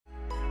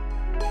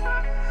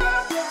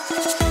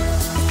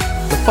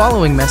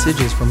following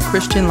message is from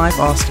Christian Life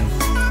Austin.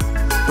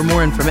 For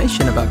more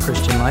information about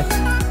Christian Life,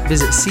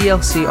 visit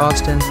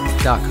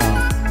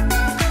clcaustin.com.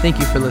 Thank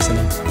you for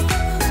listening.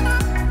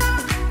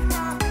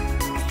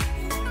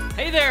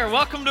 Hey there,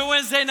 welcome to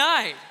Wednesday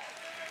night.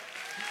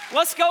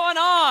 What's going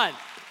on?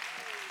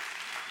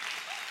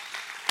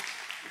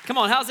 Come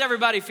on, how's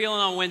everybody feeling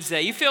on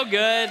Wednesday? You feel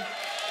good?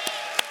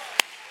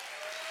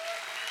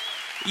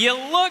 You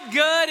look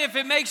good if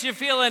it makes you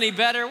feel any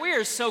better. We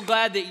are so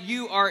glad that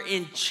you are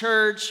in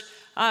church.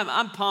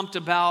 I'm pumped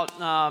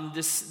about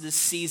this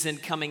season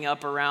coming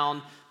up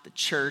around the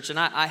church. And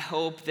I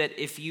hope that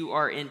if you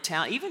are in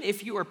town, even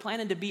if you are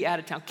planning to be out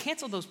of town,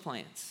 cancel those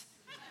plans.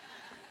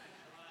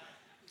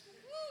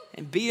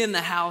 And be in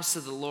the house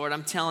of the Lord.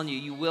 I'm telling you,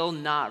 you will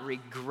not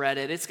regret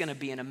it. It's going to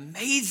be an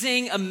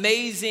amazing,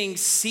 amazing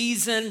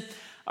season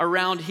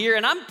around here.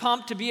 And I'm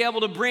pumped to be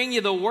able to bring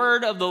you the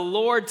word of the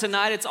Lord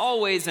tonight. It's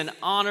always an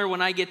honor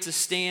when I get to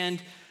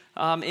stand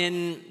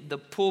in the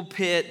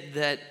pulpit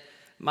that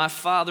my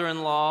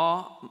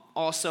father-in-law,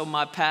 also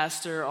my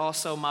pastor,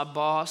 also my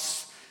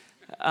boss,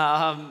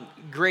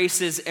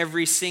 graces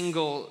every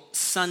single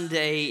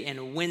Sunday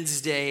and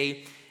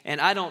Wednesday.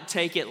 And I don't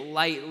take it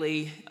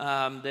lightly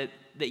that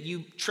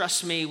you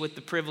trust me with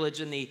the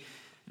privilege and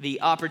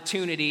the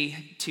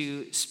opportunity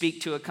to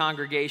speak to a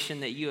congregation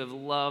that you have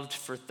loved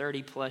for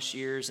 30 plus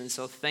years. And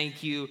so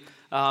thank you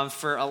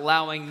for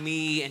allowing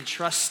me and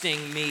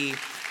trusting me.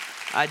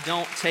 I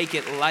don't take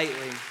it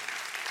lightly.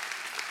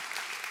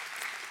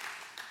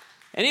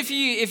 And if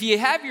you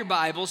have your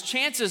Bibles,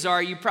 chances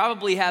are you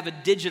probably have a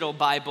digital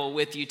Bible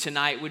with you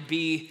tonight would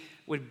be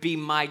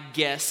my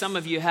guess. Some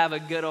of you have a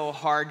good old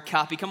hard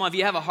copy. Come on, if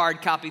you have a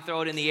hard copy,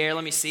 throw it in the air.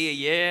 Let me see it.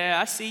 Yeah,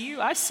 I see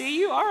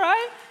you. All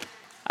right.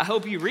 I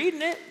hope you're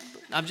reading it.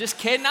 I'm just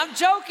kidding. I'm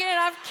joking.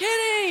 I'm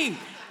kidding.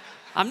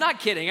 I'm not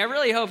kidding. I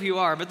really hope you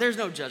are, but there's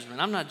no judgment.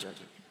 I'm not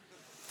judging.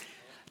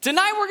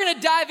 Tonight we're going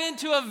to dive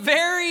into a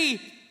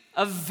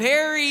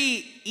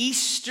very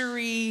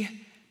Eastery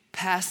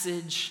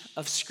passage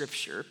of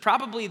Scripture.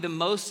 Probably the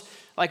most,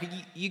 like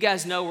you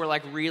guys know, we're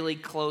like really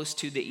close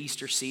to the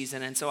Easter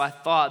season. And so I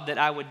thought that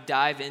I would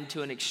dive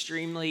into an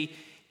extremely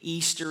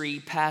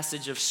Eastery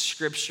passage of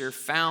Scripture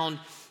found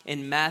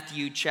in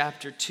Matthew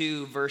chapter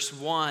 2, verse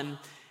 1.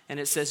 And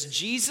it says,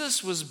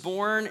 Jesus was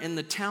born in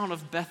the town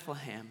of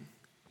Bethlehem.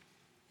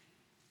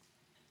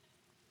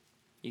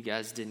 You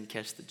guys didn't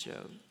catch the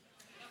joke.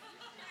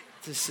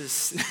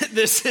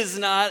 This is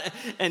not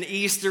an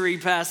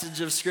Eastery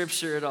passage of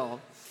Scripture at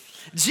all.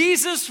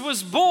 Jesus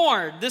was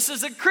born. This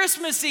is a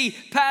Christmassy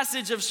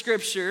passage of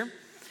Scripture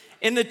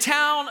in the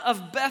town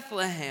of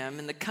Bethlehem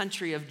in the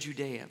country of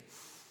Judea.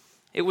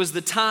 It was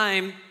the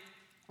time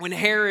when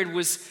Herod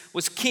was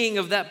king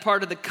of that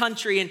part of the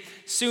country, and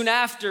soon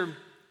after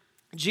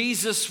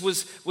Jesus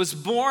was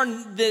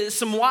born,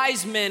 some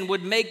wise men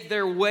would make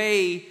their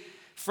way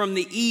from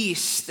the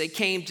east. They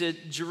came to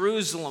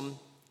Jerusalem,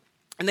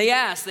 and they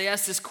asked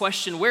this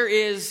question: where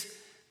is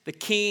the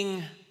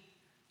King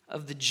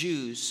of the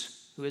Jews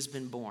who has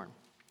been born?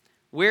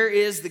 Where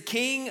is the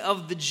King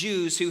of the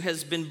Jews who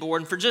has been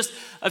born? For just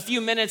a few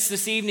minutes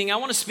this evening, I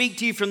want to speak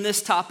to you from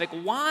this topic.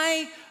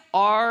 Why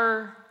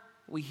are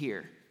we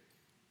here?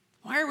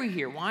 Why are we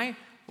here? Why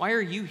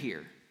are you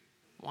here?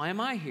 Why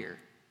am I here?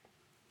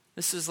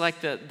 This is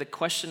like the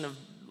question of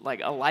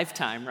like a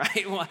lifetime,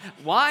 right?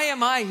 Why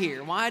am I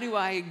here? Why do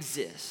I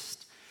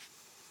exist?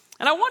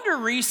 And I wonder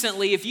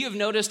recently if you have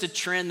noticed a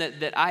trend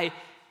that I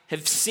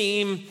have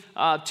seen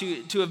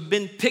to have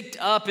been picked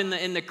up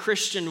in the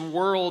Christian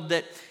world,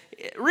 that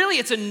really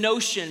it's a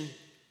notion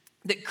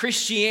that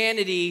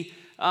Christianity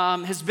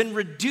has been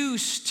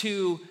reduced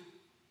to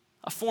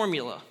a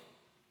formula.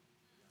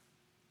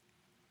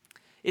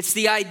 It's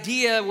the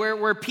idea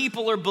where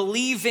people are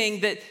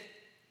believing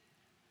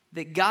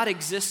that God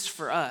exists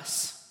for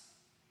us.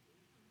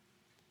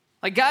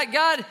 Like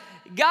God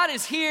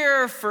is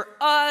here for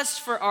us,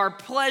 for our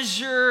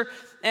pleasure.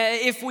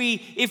 If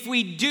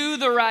we do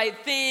the right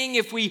thing,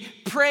 if we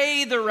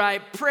pray the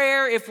right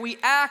prayer, if we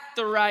act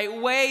the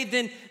right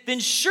way, then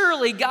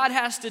surely God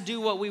has to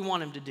do what we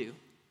want him to do.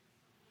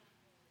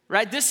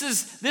 Right? This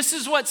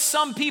is what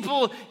some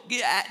people,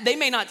 they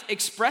may not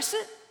express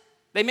it,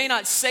 they may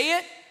not say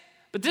it,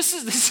 but this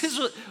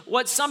is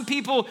what some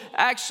people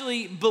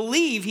actually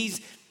believe.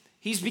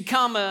 He's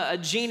become a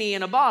genie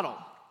in a bottle.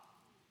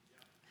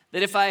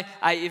 That if I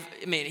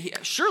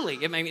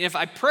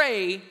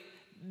pray,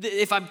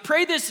 if I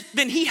pray this,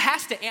 then he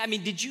has to. I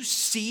mean, did you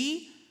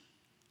see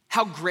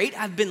how great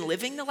I've been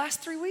living the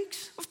last 3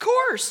 weeks? Of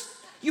course.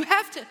 You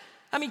have to.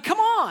 I mean, come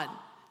on.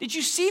 Did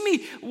you see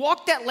me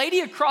walk that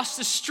lady across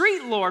the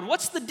street, Lord?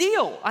 What's the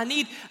deal? I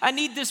need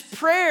this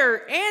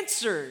prayer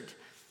answered.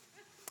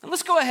 And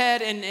let's go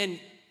ahead and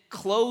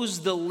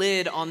close the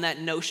lid on that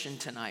notion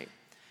tonight.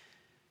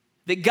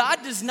 That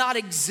God does not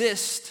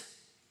exist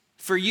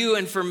for you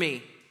and for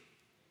me.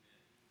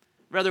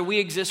 Rather, we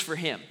exist for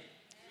him.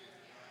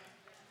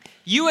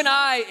 You and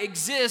I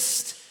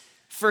exist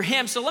for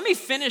him. So let me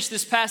finish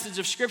this passage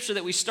of scripture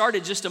that we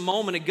started just a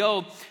moment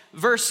ago.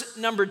 Verse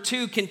number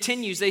 2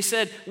 continues. They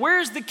said, "Where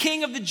is the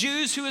King of the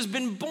Jews who has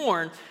been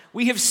born?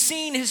 We have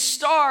seen his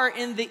star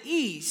in the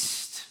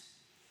east,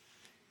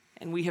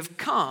 and we have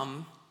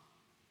come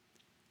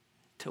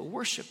to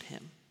worship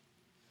him."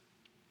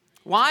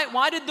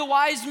 Why did the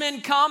wise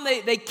men come?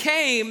 They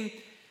came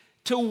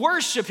to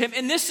worship him.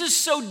 And this is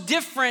so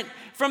different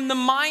from the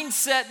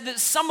mindset that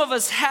some of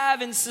us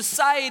have in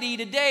society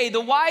today.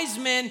 The wise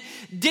men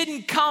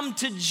didn't come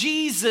to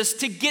Jesus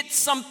to get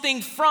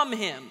something from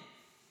him.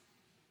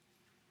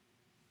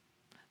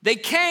 They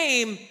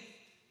came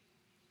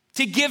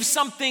to give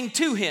something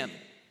to him.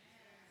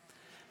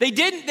 They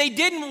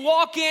didn't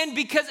walk in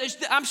because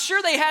I'm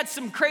sure they had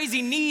some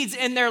crazy needs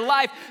in their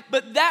life,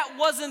 but that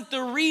wasn't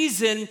the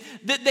reason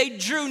that they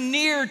drew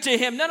near to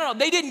him. No.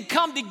 They didn't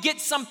come to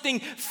get something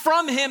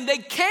from him. They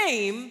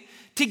came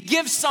to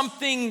give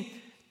something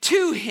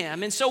to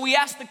him. And so we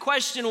ask the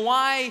question,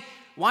 why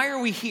are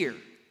we here?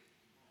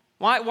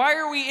 Why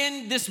are we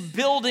in this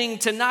building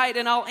tonight?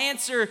 And I'll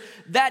answer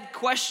that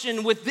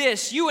question with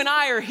this. You and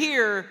I are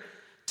here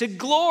to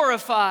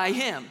glorify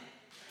him.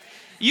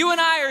 You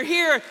and I are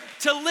here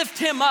to lift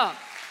him up.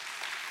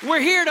 We're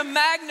here to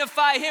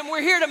magnify him.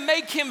 We're here to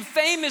make him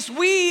famous.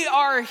 We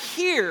are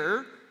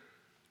here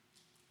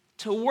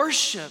to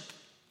worship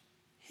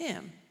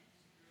him.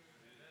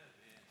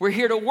 We're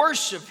here to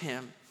worship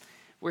him.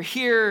 We're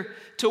here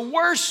to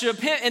worship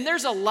him. And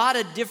there's a lot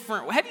of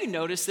different, have you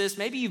noticed this?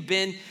 Maybe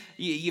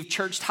you've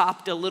church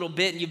hopped a little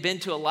bit and you've been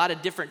to a lot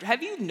of different,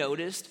 have you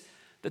noticed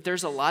that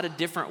there's a lot of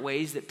different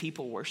ways that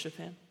people worship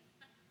him?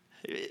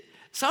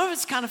 Some of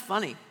it's kind of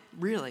funny.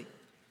 Really.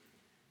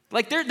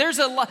 Like there's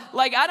a lot,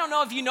 like I don't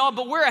know if you know,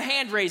 but we're a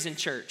hand-raising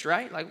church,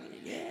 right? Like,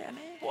 yeah, man,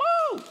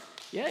 whoa,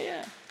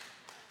 yeah.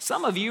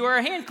 Some of you are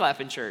a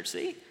hand-clapping church,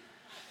 see?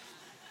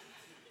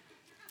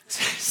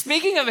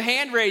 Speaking of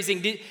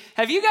hand-raising,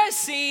 have you guys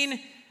seen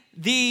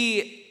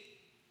the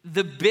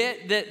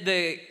bit that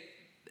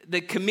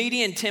the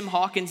comedian Tim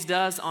Hawkins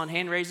does on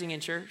hand-raising in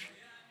church?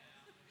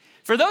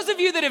 For those of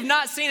you that have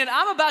not seen it,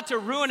 I'm about to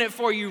ruin it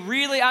for you,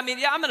 really. I'm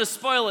going to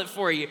spoil it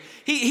for you.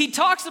 He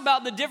talks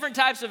about the different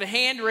types of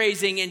hand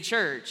raising in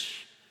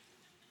church.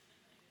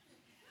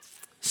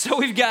 So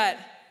we've got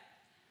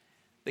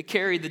the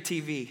carry the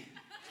TV.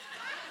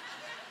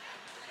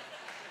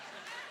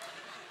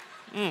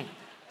 Move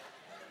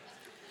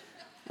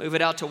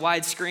it out to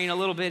widescreen a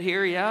little bit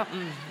here, yeah.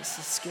 This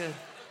is good.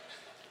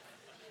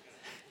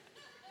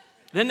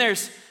 Then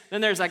there's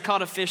I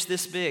caught a fish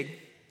this big.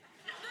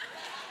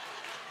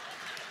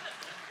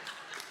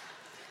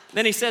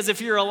 Then he says,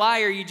 if you're a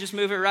liar, you just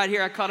move it right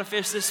here. I caught a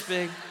fish this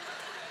big.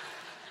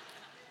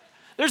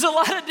 There's a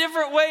lot of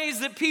different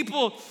ways that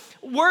people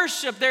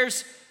worship.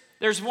 There's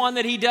one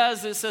that he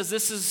does that says,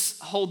 this is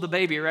hold the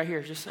baby right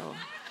here. Just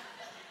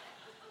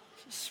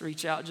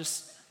reach out,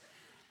 just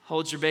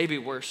hold your baby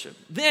worship.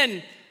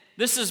 Then,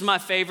 this is my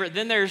favorite.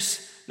 Then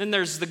there's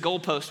the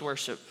goalpost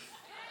worship.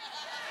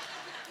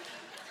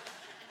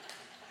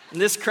 And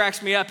this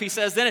cracks me up. He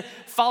says, then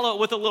follow it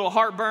with a little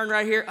heartburn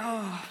right here.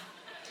 Oh.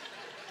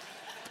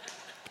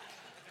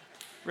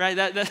 Right,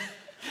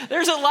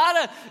 there's a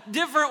lot of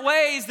different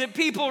ways that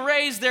people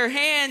raise their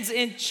hands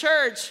in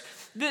church.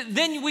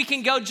 Then we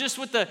can go just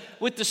with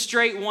the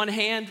straight one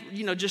hand,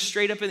 just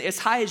straight up as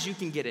high as you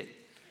can get it.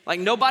 Like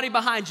nobody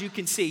behind you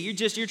can see.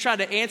 You're trying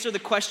to answer the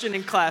question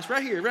in class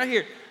right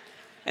here.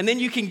 And then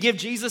you can give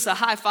Jesus a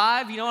high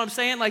five, you know what I'm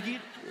saying? Like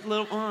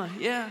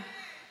yeah.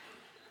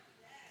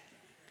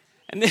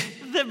 And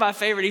then my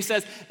favorite, he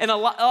says, and a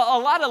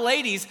lot of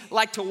ladies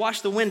like to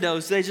wash the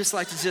windows. They just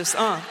like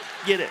to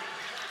get it.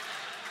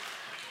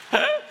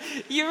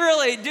 You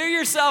really do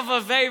yourself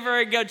a favor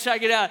and go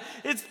check it out.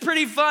 It's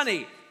pretty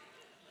funny.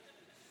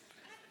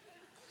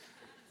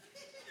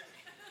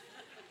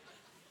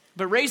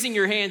 But raising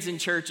your hands in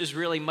church is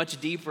really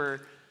much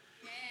deeper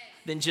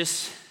than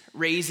just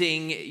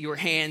raising your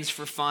hands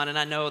for fun. And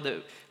I know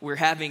that we're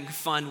having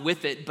fun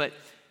with it, but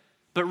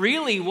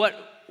really what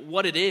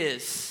it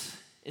is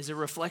a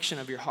reflection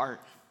of your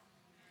heart.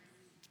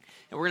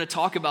 And we're going to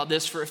talk about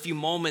this for a few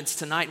moments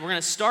tonight. We're going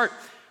to start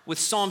with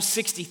Psalm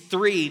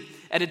 63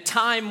 at a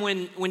time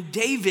when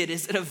David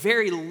is at a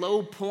very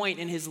low point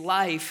in his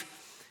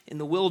life in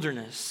the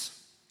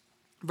wilderness.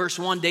 Verse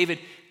 1, David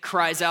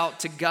cries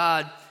out to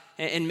God,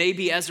 and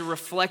maybe as a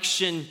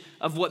reflection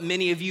of what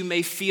many of you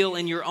may feel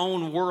in your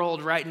own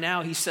world right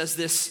now, he says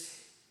this,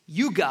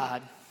 you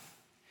God,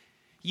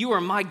 you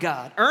are my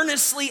God.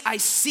 Earnestly I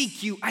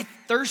seek you, I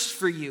thirst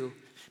for you.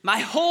 My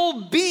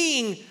whole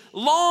being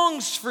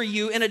longs for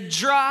you in a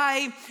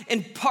dry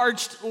and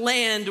parched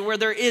land where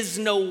there is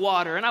no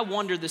water. And I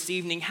wonder this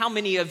evening, how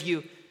many of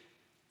you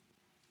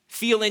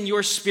feel in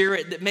your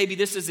spirit that maybe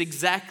this is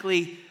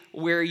exactly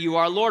where you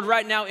are? Lord,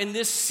 right now in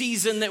this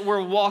season that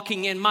we're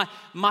walking in, my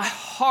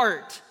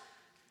heart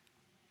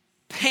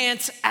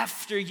pants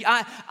after you.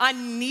 I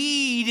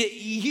need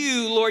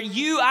you, Lord.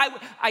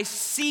 I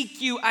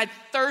seek you. I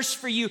thirst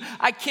for you.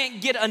 I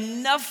can't get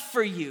enough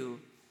for you.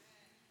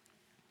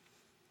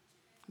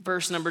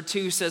 Verse number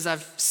 2 says,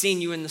 I've seen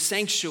you in the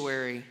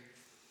sanctuary,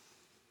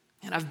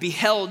 and I've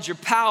beheld your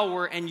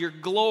power and your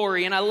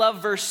glory. And I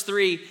love verse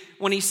 3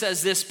 when he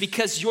says this,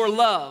 because your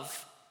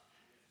love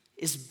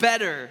is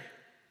better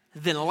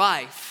than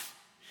life.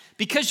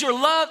 Because your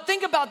love,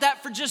 think about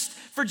that for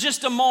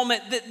just a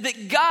moment,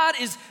 that God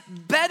is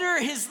better,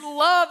 his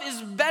love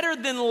is better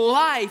than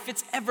life.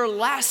 It's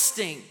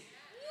everlasting.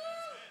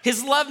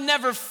 His love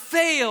never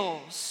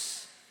fails.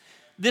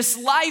 This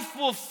life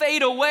will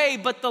fade away,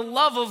 but the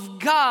love of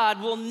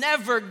God will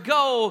never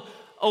go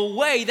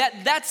away.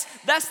 That's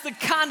the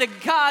kind of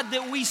God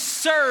that we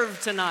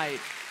serve tonight.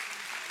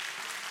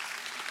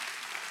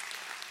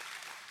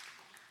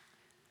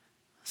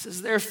 It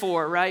says,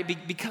 therefore, right,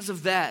 because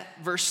of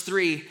that, verse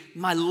 3,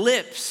 my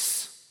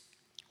lips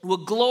will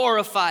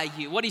glorify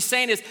you. What he's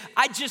saying is,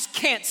 I just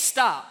can't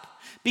stop.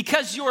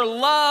 Because your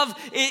love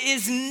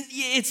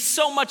it's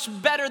so much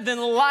better than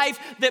life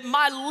that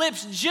my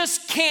lips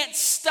just can't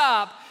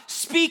stop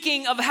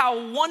speaking of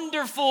how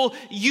wonderful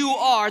you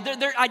are.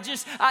 I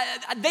just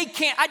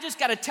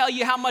got to tell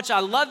you how much I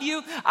love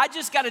you. I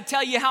just got to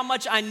tell you how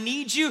much I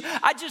need you.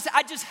 I just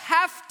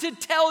have to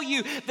tell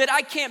you that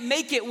I can't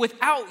make it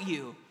without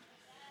you.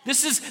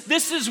 This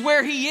is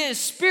where he is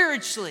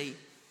spiritually.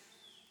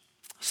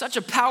 Such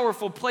a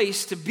powerful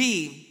place to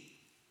be.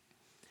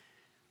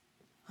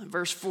 In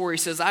verse 4, he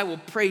says, I will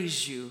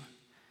praise you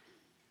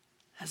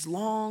as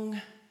long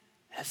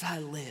as I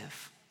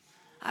live.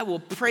 I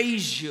will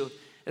praise you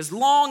as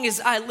long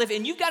as I live.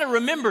 And you've got to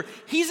remember,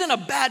 he's in a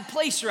bad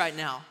place right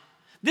now.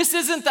 This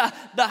isn't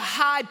the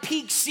high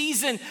peak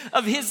season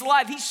of his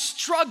life. He's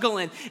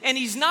struggling. And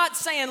he's not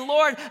saying,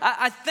 Lord,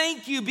 I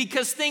thank you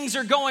because things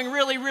are going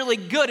really, really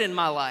good in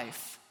my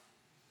life.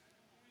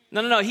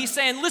 No. He's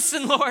saying,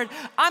 listen, Lord,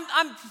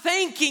 I'm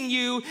thanking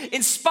you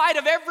in spite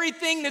of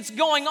everything that's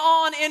going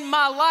on in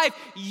my life.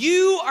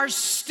 You are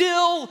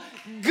still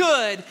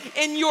good,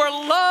 and your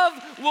love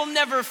will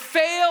never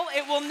fail.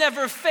 It will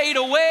never fade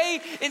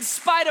away. In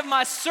spite of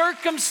my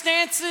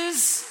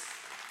circumstances,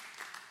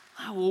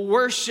 I will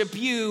worship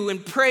you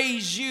and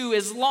praise you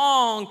as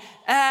long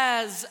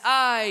as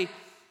I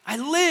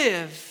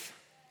live.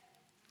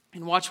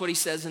 And watch what he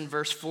says in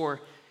verse 4.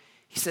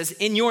 He says,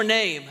 in your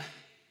name,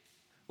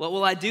 what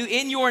will I do?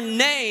 In your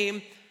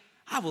name,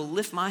 I will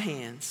lift my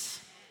hands.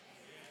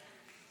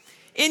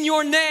 In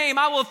your name,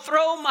 I will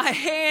throw my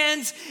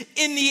hands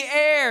in the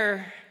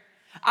air.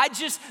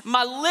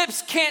 My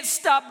lips can't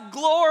stop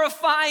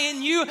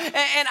glorifying you.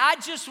 And I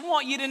just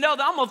want you to know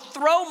that I'm going to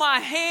throw my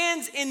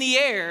hands in the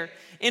air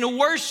in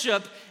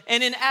worship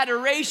and in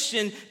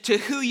adoration to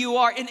who you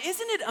are. And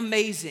isn't it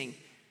amazing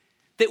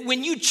that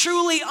when you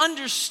truly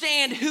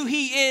understand who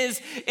he is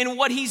and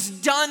what he's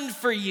done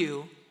for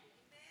you,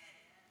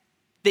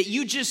 that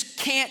you just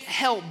can't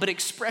help but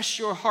express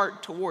your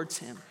heart towards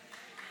him.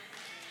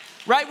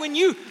 Right? When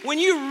you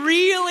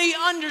really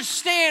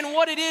understand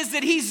what it is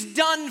that he's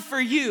done for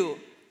you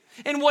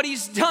and what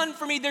he's done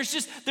for me,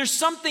 there's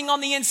something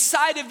on the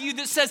inside of you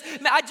that says,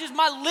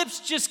 my lips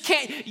just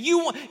can't.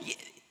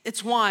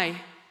 It's why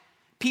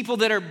people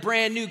that are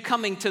brand new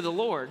coming to the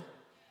Lord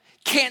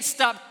can't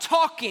stop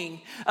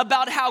talking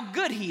about how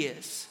good he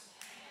is.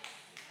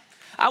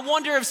 I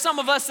wonder if some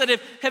of us that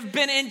have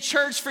been in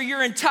church for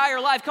your entire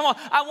life, come on,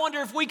 I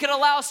wonder if we could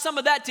allow some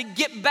of that to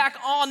get back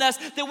on us,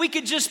 that we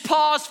could just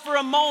pause for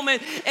a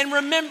moment and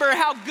remember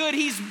how good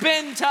he's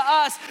been to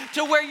us,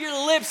 to where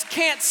your lips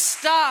can't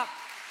stop,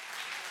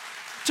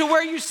 to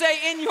where you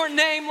say, in your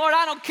name, Lord,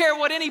 I don't care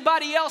what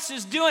anybody else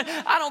is doing.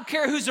 I don't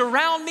care who's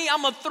around me.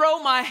 I'm going to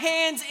throw my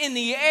hands in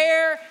the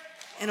air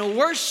and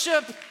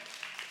worship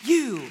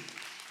you.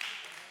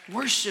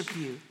 Worship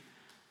you.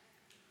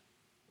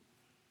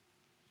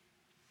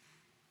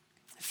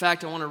 In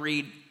fact, I want to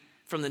read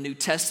from the New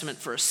Testament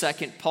for a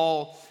second.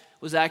 Paul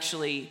was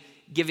actually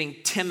giving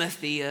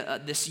Timothy,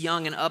 this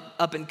young and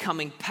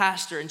up-and-coming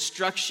pastor,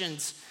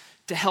 instructions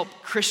to help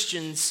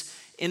Christians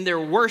in their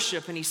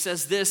worship. And he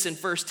says this in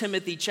 1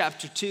 Timothy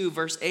chapter 2,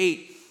 verse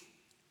 8.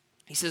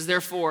 He says,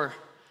 therefore,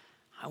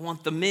 I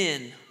want the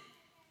men.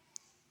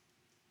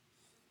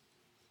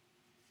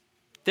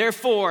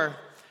 Therefore,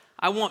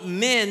 I want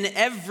men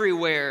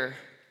everywhere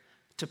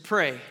to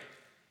pray.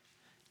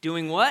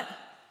 Doing what?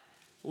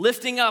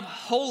 Lifting up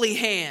holy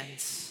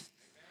hands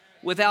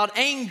without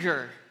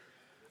anger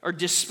or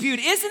dispute.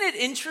 Isn't it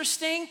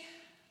interesting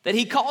that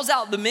he calls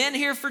out the men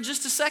here for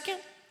just a second?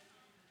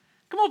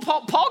 Come on,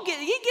 Paul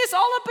gets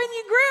all up in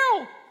your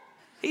grill.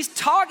 He's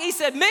talking. He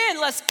said,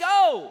 men, let's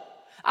go.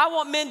 I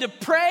want men to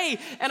pray,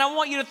 and I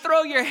want you to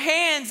throw your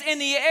hands in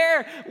the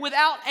air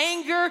without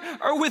anger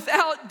or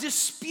without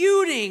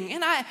disputing.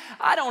 And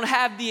I don't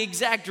have the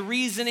exact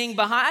reasoning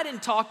behind. I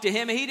didn't talk to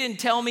him. He didn't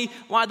tell me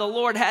why the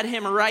Lord had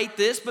him write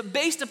this. But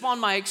based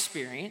upon my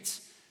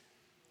experience,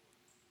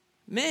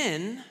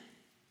 men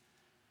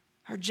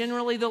are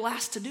generally the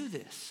last to do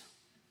this.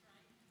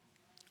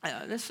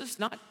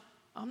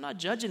 I'm not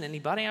judging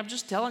anybody. I'm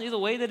just telling you the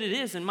way that it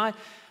is. In my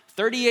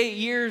 38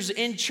 years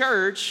in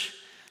church,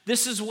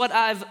 This is what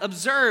I've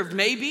observed.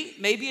 Maybe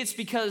it's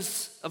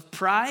because of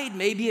pride.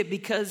 Maybe it's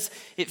because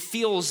it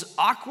feels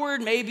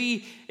awkward.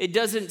 Maybe it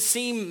doesn't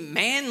seem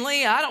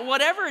manly.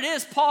 Whatever it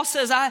is, Paul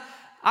says, I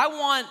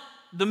want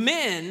the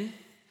men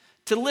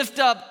to lift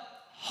up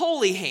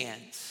holy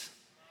hands.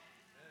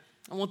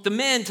 I want the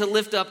men to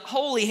lift up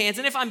holy hands.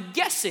 And if I'm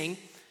guessing,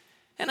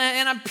 and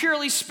I'm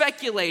purely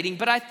speculating,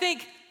 but I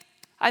think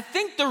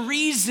the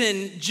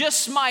reason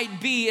just might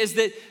be is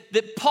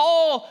that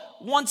Paul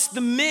wants the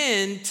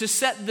men to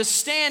set the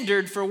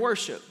standard for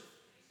worship.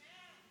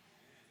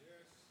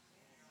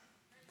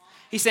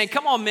 He's saying,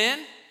 come on,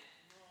 men.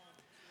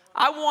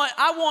 I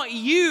want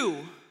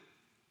you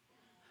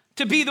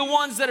to be the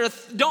ones that are,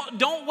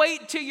 don't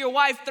wait till your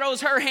wife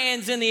throws her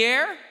hands in the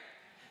air.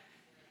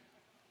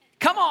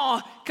 Come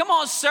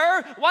on,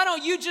 sir. Why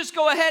don't you just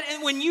go ahead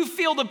and when you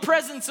feel the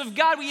presence of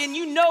God, and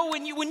you know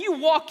when you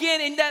walk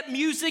in that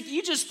music,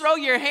 you just throw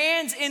your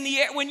hands in the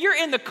air. When you're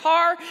in the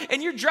car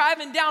and you're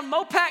driving down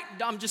Mopac,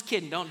 I'm just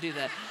kidding, don't do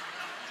that.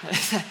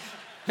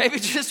 Maybe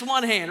just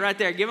one hand right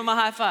there. Give him a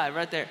high five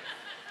right there.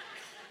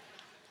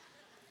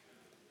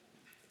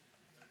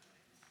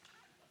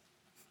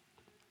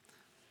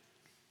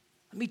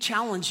 Let me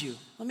challenge you,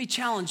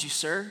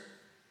 sir.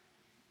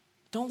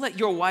 Don't let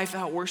your wife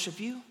out-worship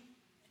you.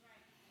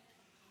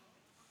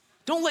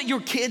 Don't let your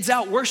kids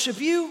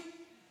out-worship you.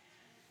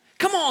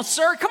 Come on,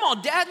 sir. Come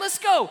on, Dad. Let's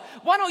go.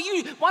 Why don't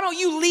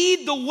you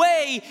lead the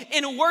way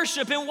in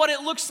worship and what it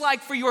looks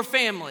like for your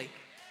family?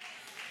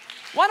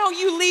 Why don't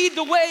you lead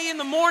the way in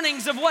the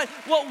mornings of what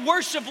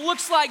worship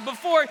looks like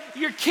before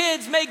your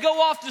kids may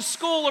go off to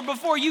school or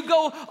before you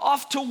go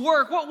off to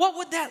work? What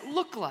would that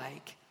look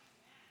like?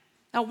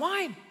 Now,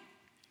 why?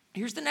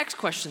 Here's the next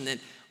question then.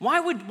 Why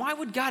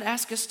would God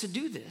ask us to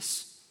do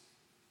this?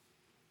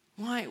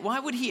 Why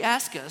would he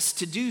ask us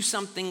to do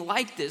something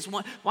like this?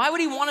 Why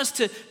would he want us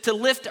to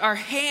lift our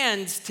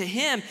hands to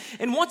him?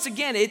 And once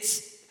again,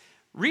 it's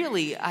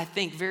really, I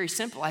think, very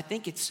simple. I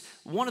think it's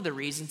one of the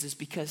reasons is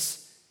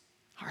because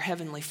our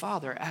Heavenly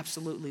Father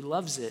absolutely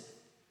loves it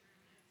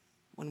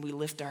when we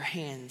lift our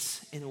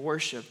hands in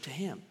worship to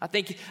him. I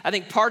think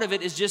part of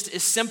it is just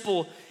as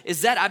simple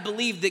as that. I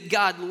believe that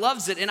God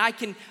loves it, and I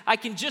can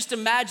just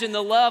imagine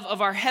the love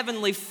of our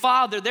Heavenly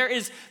Father. There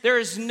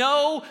is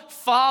no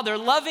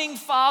loving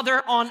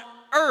father on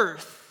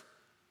earth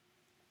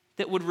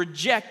that would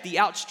reject the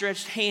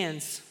outstretched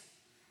hands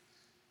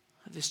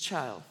of his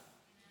child.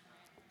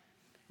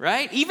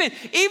 Right? Even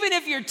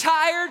if you're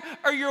tired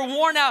or you're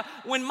worn out,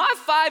 when my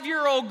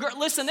 5-year-old girl,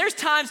 listen, there's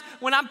times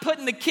when I'm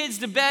putting the kids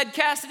to bed,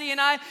 Cassidy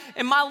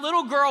and my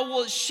little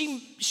girl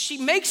she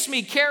makes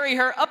me carry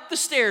her up the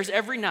stairs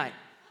every night.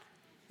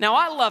 Now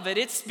I love it.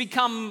 It's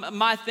become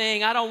my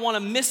thing. I don't want to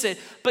miss it.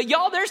 But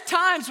y'all, there's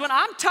times when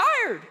I'm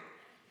tired.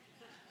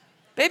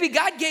 Baby,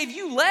 God gave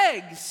you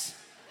legs.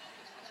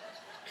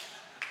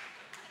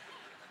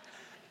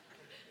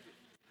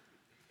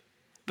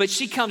 But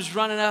she comes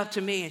running up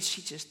to me and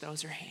she just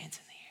throws her hands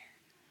in the air.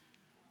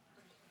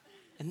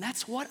 And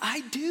that's what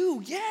I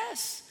do,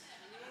 yes.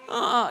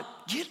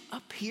 Get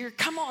up here,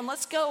 come on,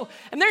 let's go.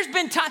 And there's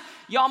been time,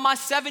 y'all, my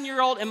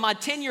 7-year-old and my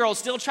 10-year-old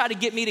still try to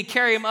get me to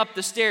carry him up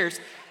the stairs.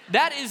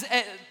 That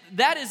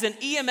is an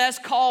EMS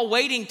call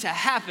waiting to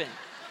happen.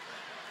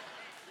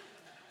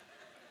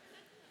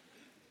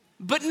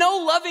 But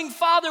no loving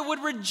father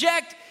would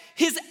reject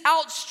his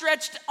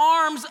outstretched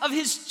arms of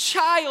his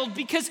child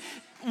because,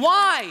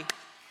 why?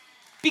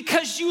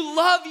 Because you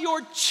love your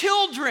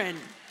children.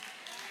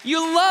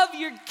 You love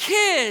your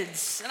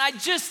kids. And I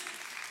just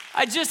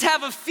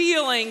have a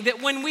feeling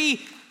that when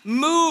we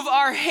move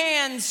our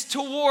hands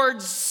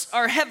towards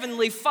our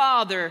Heavenly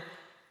Father,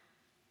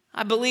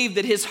 I believe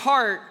that his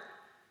heart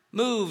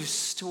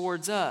moves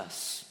towards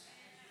us.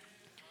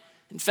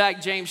 In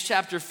fact, James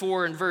chapter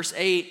 4 and verse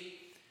 8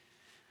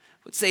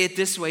 would say it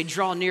this way: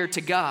 draw near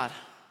to God.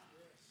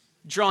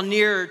 Draw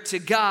near to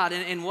God,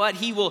 and what?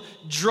 He will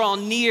draw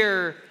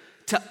near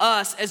to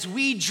us as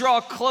we draw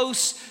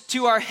close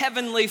to our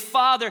Heavenly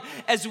Father,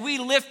 as we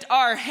lift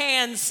our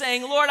hands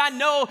saying, Lord, I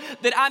know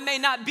that I may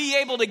not be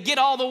able to get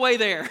all the way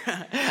there.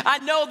 I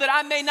know that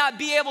I may not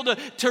be able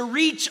to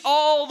reach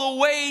all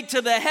the way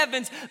to the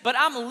heavens, but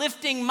I'm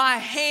lifting my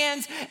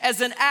hands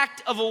as an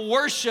act of a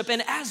worship.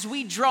 And as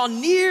we draw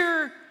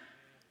near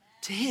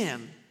to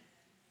him,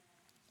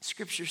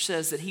 Scripture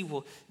says that he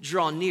will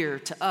draw near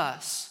to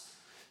us.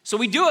 So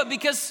we do it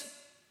because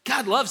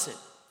God loves it.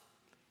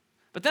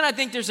 But then I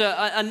think there's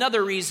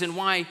another reason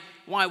why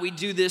we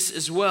do this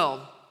as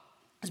well,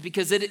 is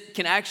because it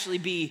can actually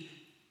be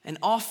an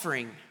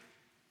offering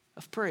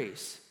of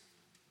praise.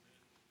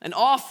 An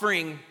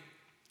offering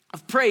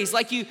of praise,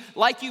 like you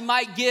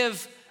might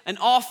give an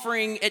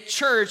offering at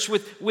church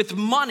with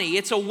money.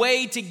 It's a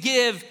way to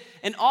give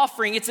an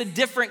offering. It's a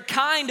different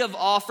kind of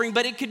offering,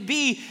 but it could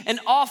be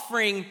an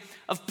offering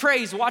of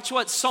praise. Watch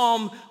what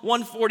Psalm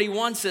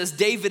 141 says.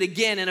 David,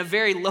 again, in a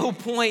very low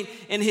point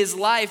in his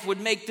life,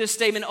 would make this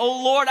statement: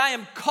 "Oh Lord, I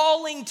am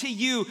calling to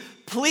you.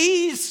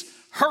 Please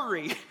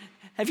hurry."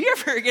 Have you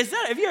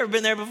ever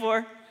been there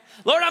before?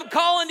 Lord, I'm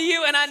calling to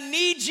you and I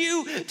need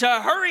you to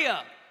hurry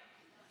up.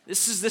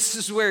 This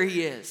is where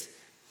he is.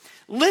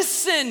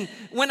 Listen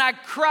when I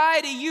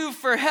cry to you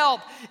for help.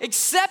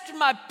 Accept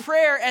my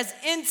prayer as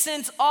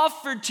incense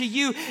offered to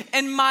you,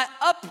 and my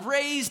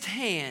upraised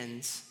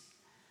hands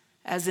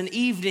as an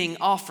evening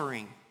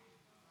offering.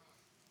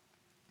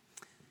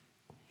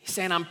 He's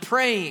saying, I'm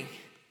praying,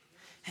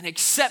 and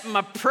accept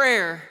my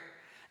prayer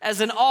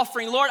as an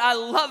offering. Lord, I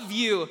love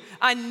you.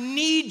 I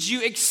need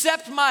you.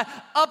 Accept my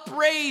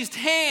upraised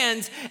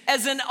hands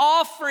as an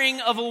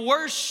offering of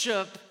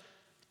worship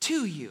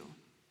to you.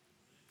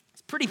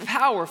 Pretty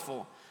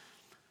powerful.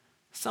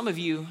 Some of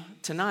you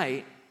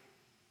tonight,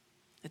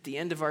 at the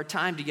end of our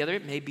time together,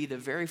 it may be the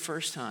very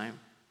first time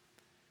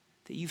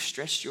that you've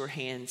stretched your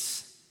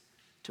hands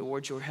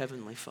towards your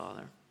Heavenly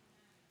Father.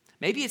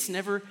 Maybe it's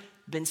never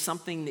been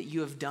something that you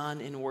have done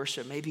in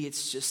worship. Maybe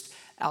it's just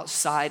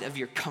outside of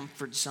your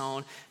comfort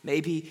zone.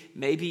 Maybe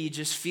you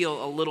just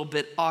feel a little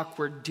bit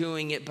awkward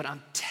doing it, but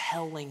I'm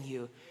telling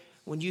you,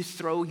 when you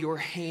throw your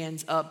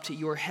hands up to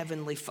your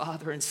Heavenly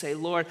Father and say,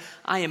 Lord,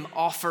 I am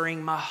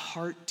offering my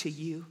heart to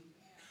you.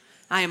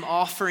 I am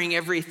offering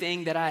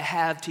everything that I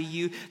have to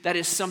you. That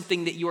is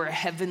something that your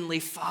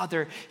Heavenly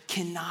Father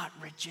cannot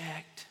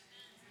reject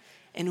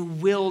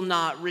and will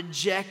not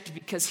reject,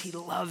 because he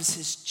loves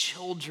his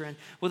children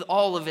with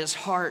all of his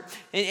heart.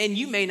 And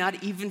you may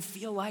not even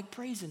feel like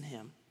praising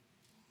him.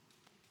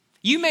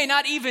 You may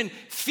not even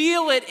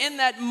feel it in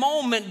that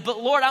moment, but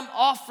Lord, I'm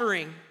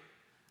offering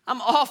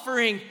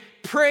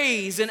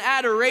praise and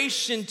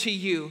adoration to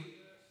you.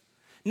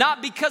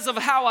 Not because of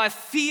how I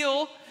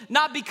feel,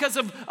 not because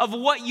of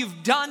what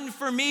you've done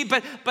for me,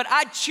 but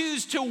I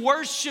choose to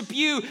worship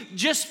you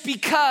just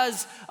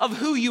because of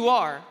who you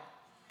are.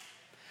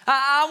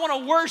 I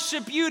want to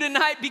worship you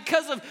tonight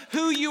because of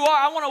who you are.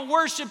 I want to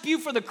worship you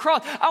for the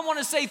cross. I want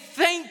to say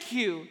thank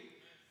you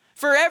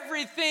for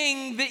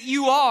everything that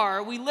you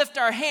are. We lift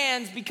our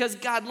hands because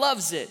God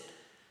loves it.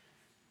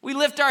 We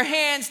lift our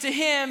hands to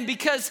him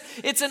because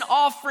it's an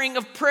offering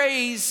of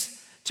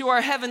praise to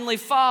our Heavenly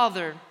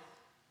Father.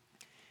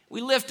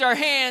 We lift our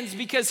hands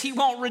because he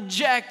won't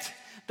reject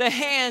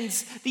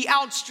the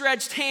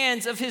outstretched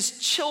hands of his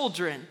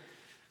children.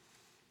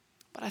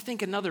 But I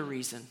think another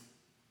reason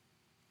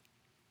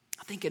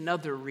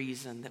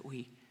that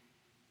we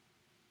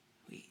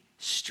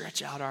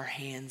stretch out our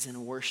hands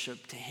in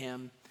worship to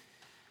him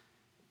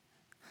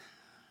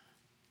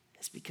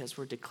is because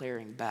we're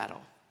declaring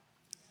battle.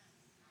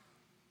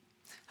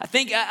 I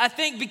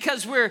think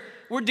because we're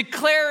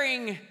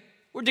declaring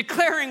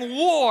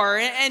war,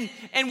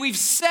 and we've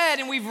said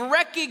and we've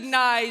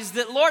recognized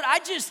that, Lord,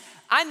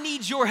 I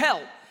need your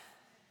help.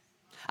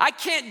 I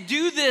can't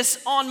do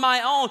this on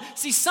my own.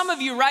 See, some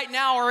of you right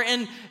now are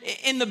in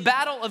the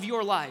battle of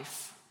your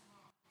life.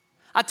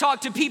 I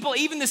talked to people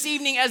even this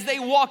evening as they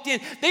walked in.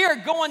 They are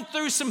going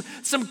through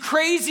some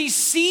crazy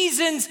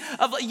seasons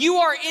of, you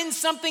are in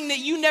something that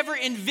you never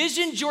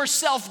envisioned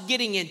yourself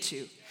getting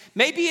into.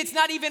 Maybe it's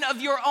not even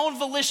of your own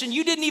volition.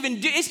 You didn't even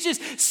do it. It's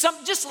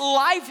just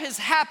life has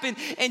happened,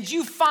 and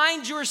you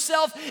find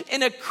yourself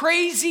in a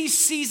crazy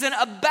season,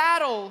 a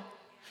battle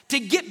to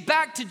get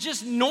back to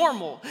just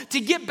normal, to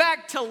get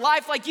back to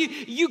life. Like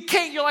you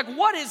can't, you're like,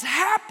 what has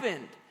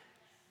happened?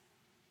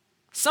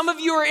 Some of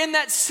you are in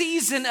that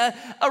season,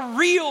 a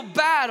real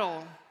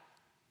battle.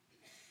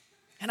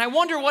 And I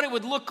wonder what it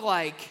would look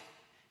like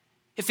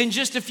if in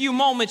just a few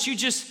moments you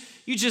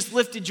just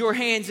lifted your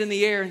hands in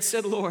the air and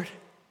said, Lord,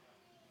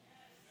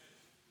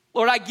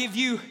 I give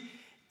you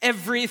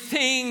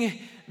everything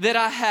that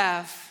I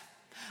have.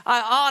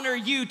 I honor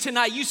you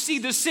tonight. You see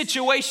the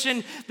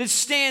situation that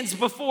stands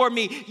before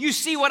me. You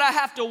see what I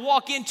have to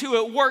walk into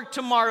at work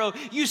tomorrow.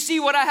 You see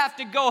what I have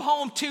to go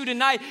home to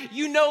tonight.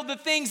 You know the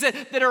things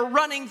that are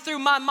running through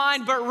my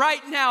mind. But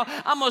right now,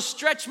 I'm going to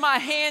stretch my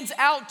hands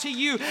out to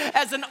you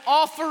as an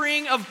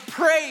offering of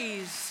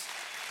praise,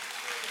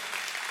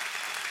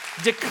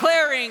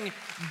 declaring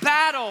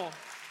battle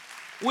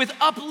with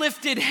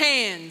uplifted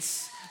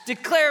hands.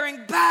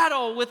 Declaring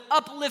battle with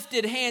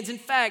uplifted hands. In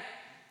fact,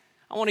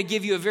 I want to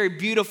give you a very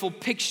beautiful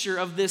picture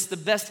of this, the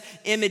best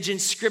image in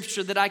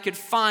Scripture that I could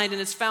find,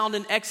 and it's found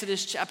in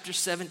Exodus chapter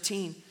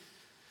 17.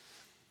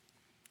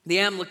 The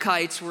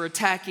Amalekites were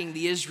attacking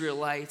the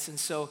Israelites, and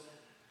so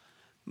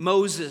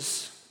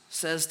Moses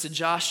says to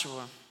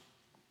Joshua,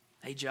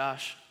 hey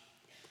Josh,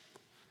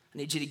 I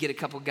need you to get a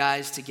couple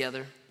guys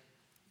together.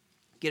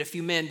 Get a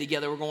few men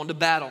together, we're going to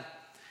battle.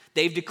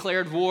 They've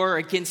declared war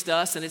against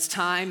us, and it's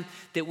time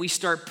that we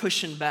start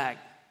pushing back.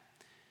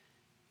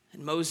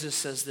 And Moses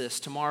says this,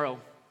 tomorrow,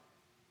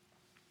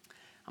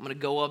 I'm going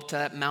to go up to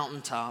that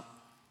mountaintop,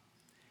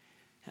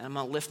 and I'm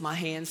going to lift my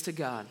hands to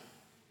God,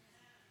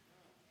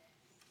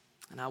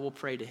 and I will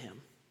pray to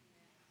him.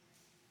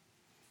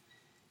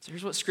 So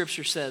here's what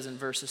Scripture says in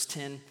verses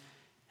 10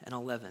 and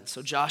 11.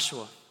 So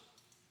Joshua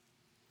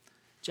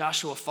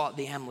fought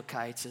the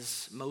Amalekites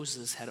as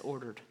Moses had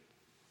ordered.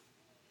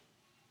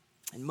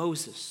 And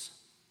Moses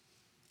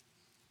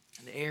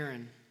and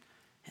Aaron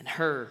and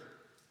Hur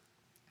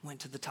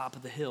went to the top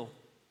of the hill.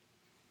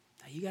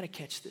 Now you got to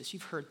catch this.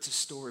 You've heard the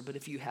story, but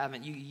if you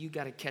haven't, you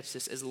got to catch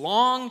this. As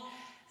long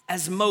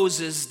as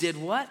Moses did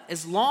what?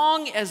 As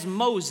long as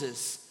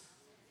Moses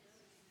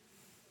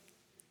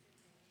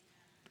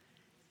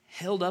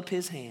held up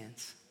his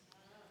hands.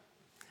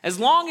 As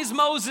long as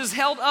Moses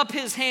held up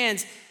his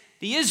hands,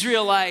 the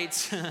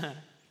Israelites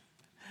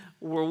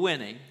were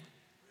winning.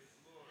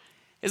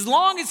 As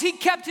long as he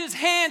kept his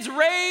hands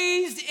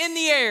raised in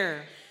the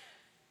air,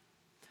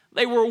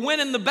 they were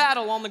winning the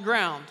battle on the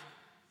ground.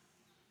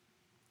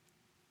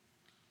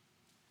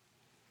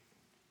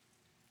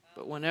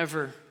 But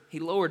whenever he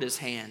lowered his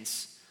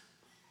hands,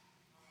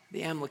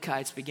 the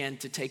Amalekites began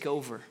to take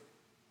over.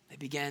 They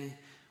began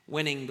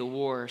winning the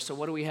war. So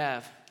what do we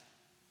have?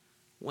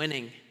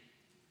 Winning,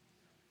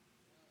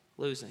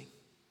 losing.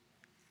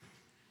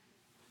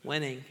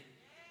 Winning,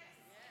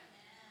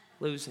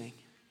 losing.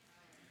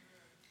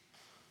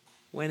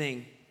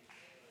 Winning,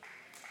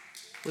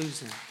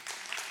 losing.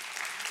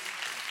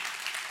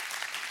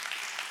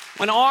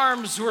 When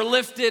arms were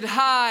lifted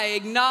high,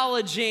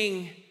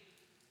 acknowledging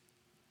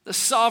the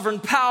sovereign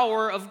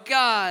power of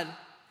God,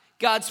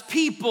 God's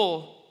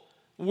people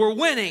were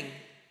winning.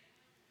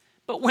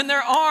 But when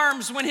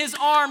his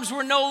arms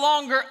were no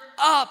longer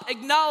up,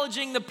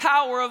 acknowledging the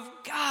power of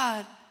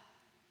God,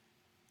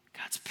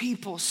 God's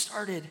people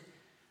started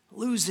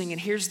losing. And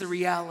here's the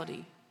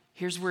reality.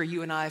 Here's where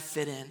you and I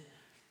fit in.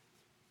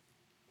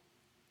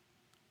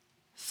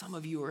 Some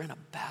of you are in a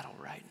battle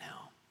right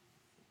now.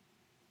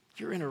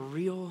 You're in a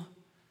real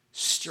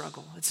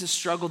struggle. It's a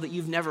struggle that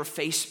you've never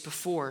faced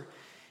before.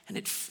 And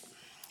it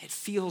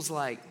feels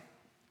like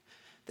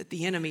that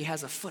the enemy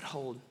has a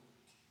foothold.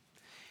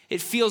 It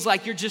feels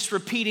like you're just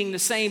repeating the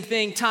same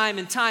thing time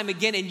and time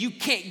again, and you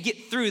can't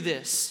get through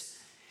this.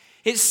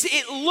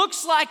 It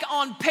looks like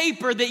on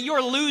paper that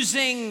you're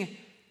losing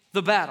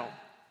the battle.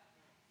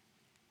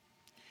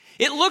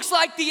 It looks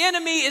like the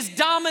enemy is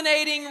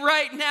dominating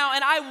right now,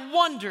 and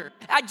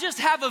I just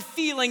have a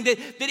feeling that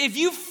if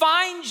you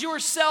find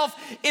yourself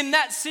in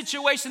that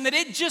situation, that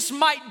it just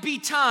might be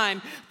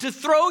time to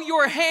throw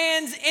your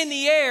hands in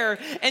the air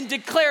and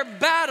declare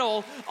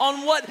battle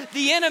on what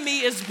the enemy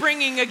is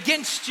bringing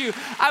against you.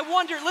 I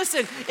wonder,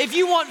 listen, if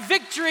you want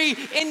victory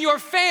in your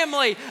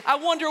family, I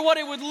wonder what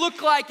it would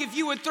look like if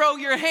you would throw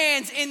your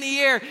hands in the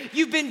air.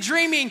 You've been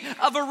dreaming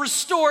of a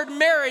restored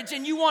marriage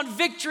and you want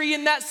victory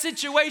in that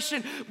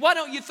situation. Why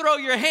don't you throw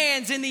your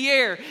hands in the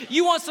air?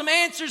 You want some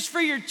answers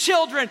for your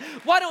children.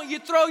 Why don't you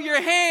throw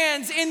your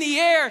hands in the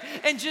air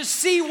and just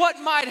see what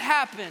might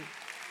happen?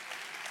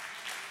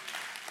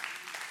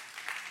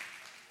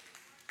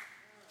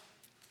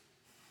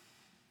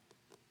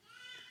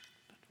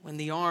 But when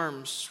the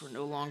arms were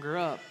no longer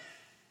up,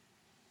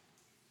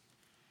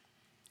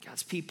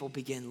 God's people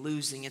begin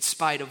losing in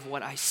spite of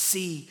what I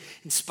see,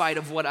 in spite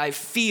of what I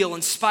feel,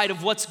 in spite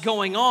of what's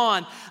going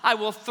on. I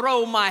will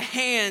throw my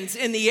hands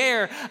in the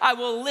air. I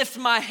will lift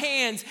my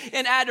hands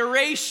in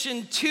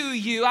adoration to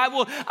you. I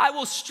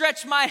will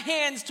stretch my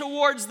hands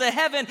towards the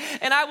heaven,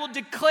 and I will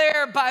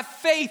declare by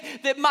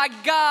faith that my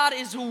God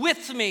is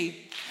with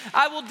me.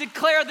 I will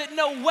declare that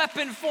no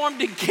weapon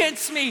formed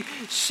against me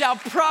shall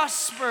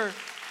prosper.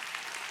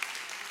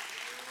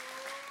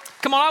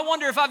 Come on, I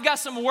wonder if I've got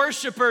some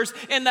worshipers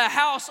in the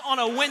house on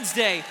a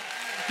Wednesday.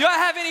 Do I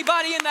have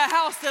anybody in the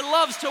house that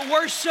loves to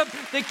worship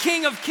the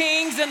King of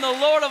Kings and the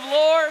Lord of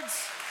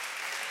Lords?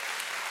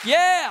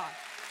 Yeah.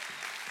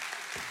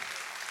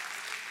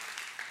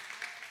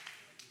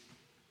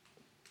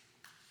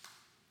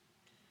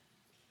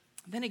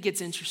 Then it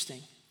gets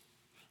interesting.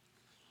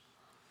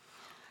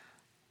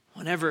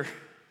 Whenever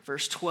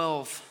verse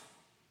 12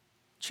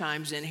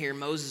 chimes in here,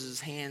 Moses'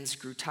 hands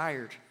grew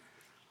tired.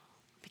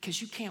 Because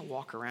you can't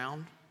walk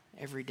around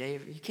every day.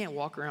 You can't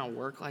walk around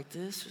work like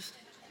this just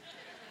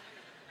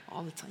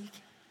all the time.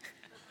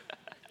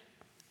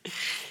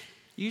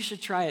 You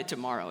should try it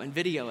tomorrow and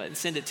video it and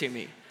send it to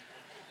me.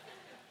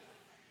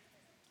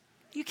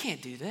 You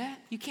can't do that.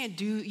 You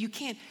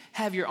can't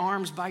have your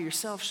arms by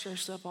yourself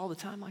stretched up all the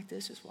time like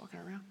this, just walking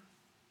around.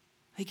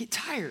 They get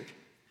tired.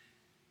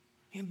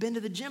 You haven't been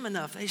to the gym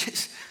enough. They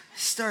just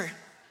start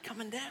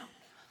coming down.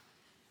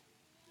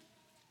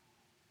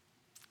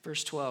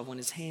 Verse 12, when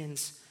his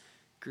hands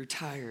grew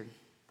tired.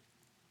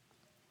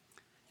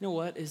 You know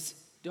what?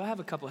 Do I have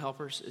a couple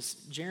helpers? Is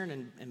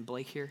Jaron and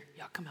Blake here?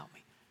 Y'all come help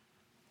me.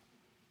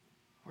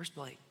 Where's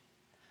Blake?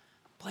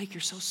 Blake,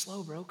 you're so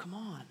slow, bro. Come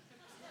on.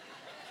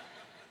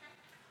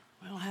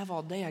 I don't have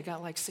all day. I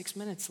got like 6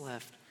 minutes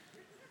left.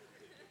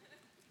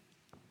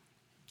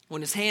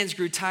 When his hands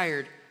grew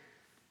tired,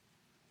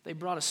 they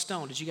brought a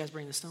stone. Did you guys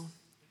bring the stone?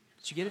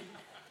 Did you get it?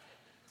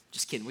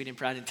 Just kidding. I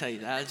didn't tell you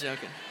that. I was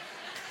joking.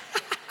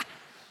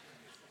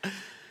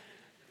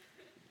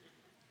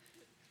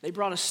 They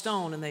brought a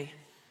stone and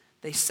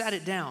they sat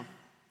it down.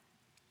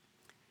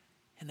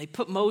 And they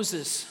put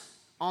Moses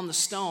on the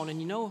stone.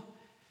 And you know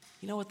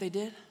what they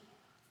did?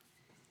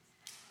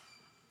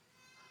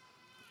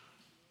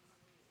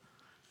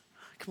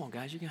 Come on,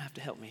 guys, you're going to have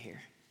to help me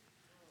here.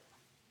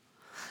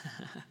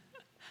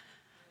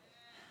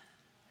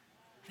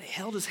 They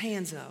held his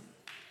hands up.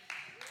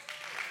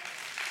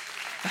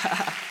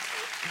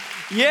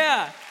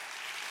 Yeah.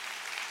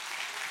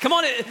 Come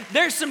on,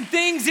 there's some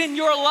things in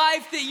your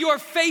life that you're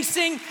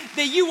facing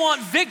that you want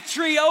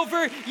victory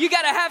over. You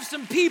got to have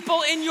some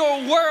people in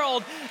your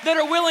world that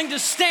are willing to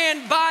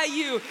stand by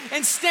you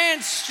and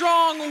stand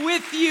strong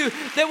with you,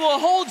 that will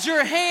hold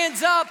your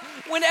hands up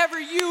whenever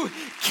you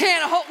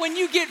can't hold, when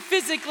you get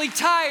physically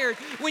tired,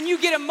 when you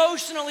get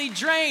emotionally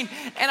drained.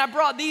 And I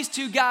brought these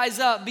two guys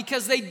up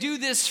because they do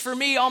this for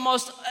me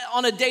almost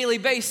on a daily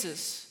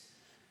basis.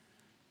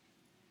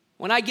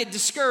 When I get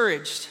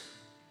discouraged,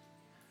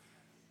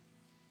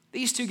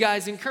 these two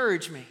guys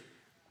encourage me.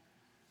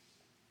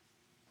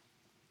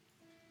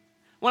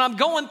 When I'm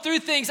going through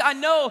things, I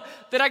know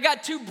that I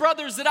got two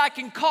brothers that I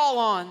can call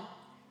on,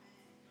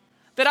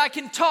 that I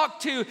can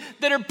talk to,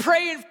 that are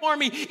praying for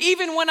me.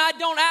 Even when I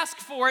don't ask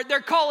for it, they're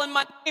calling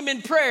my name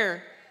in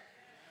prayer.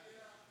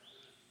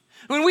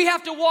 When we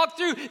have to walk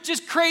through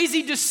just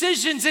crazy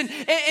decisions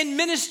and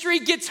ministry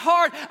gets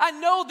hard, I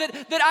know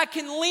that I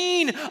can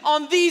lean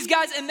on these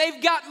guys and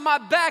they've got my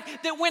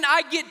back, that when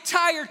I get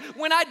tired,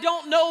 when I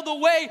don't know the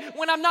way,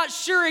 when I'm not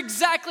sure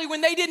exactly,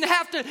 when they didn't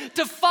have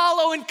to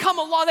follow and come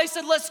along, they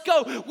said, let's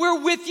go, we're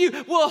with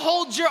you, we'll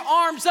hold your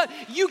arms up.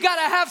 You got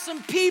to have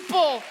some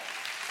people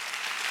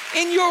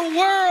in your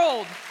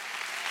world.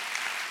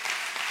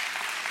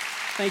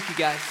 Thank you,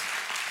 guys.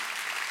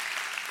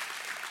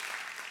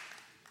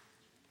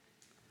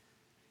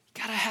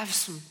 Gotta have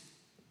some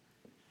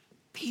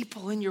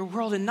people in your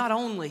world, and not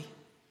only,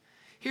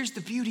 here's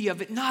the beauty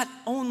of it, not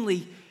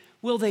only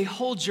will they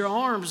hold your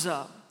arms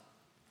up,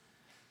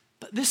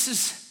 but this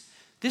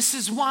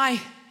is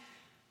why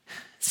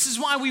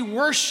we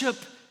worship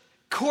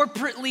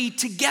corporately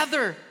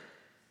together.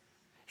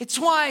 It's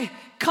why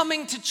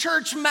coming to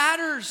church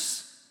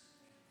matters,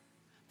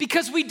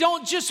 because we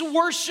don't just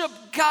worship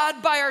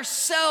God by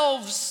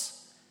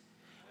ourselves.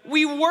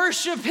 We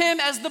worship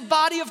Him as the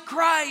body of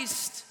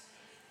Christ.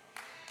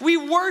 We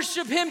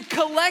worship Him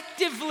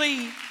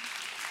collectively.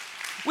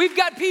 We've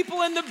got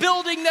people in the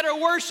building that are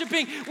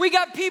worshiping. We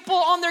got people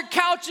on their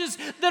couches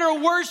that are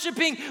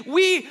worshiping.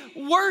 We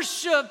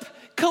worship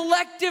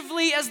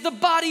collectively as the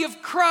body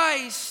of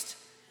Christ.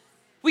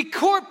 We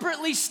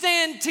corporately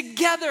stand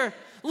together,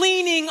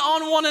 leaning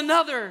on one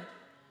another,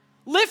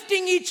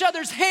 lifting each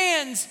other's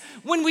hands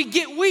when we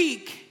get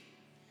weak.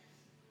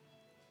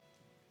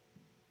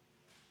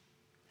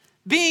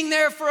 Being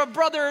there for a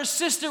brother or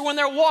sister when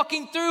they're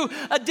walking through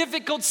a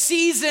difficult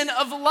season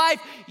of life.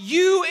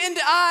 You and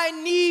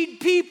I need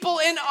people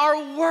in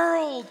our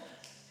world.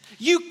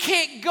 You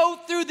can't go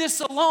through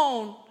this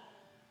alone.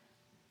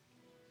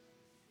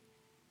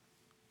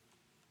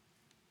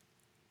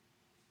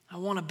 I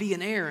want to be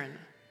an Aaron.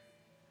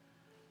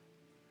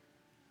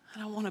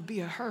 And I want to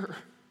be a Hur.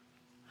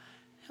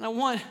 And I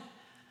want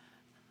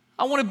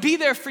to be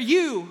there for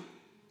you.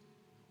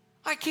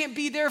 I can't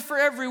be there for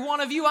every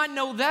one of you, I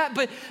know that,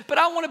 but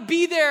I want to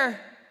be there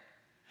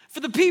for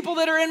the people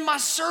that are in my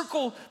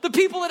circle, the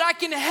people that I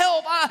can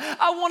help.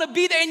 I want to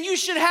be there, and you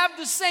should have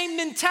the same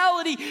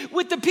mentality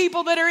with the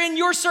people that are in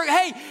your circle.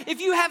 Hey,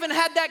 if you haven't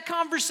had that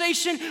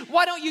conversation,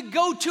 why don't you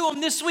go to them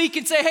this week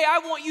and say, hey, I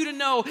want you to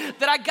know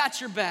that I got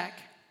your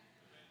back.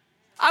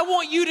 I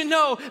want you to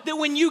know that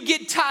when you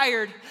get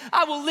tired,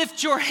 I will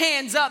lift your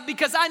hands up,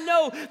 because I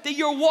know that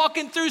you're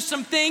walking through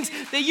some things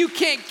that you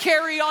can't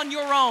carry on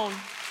your own.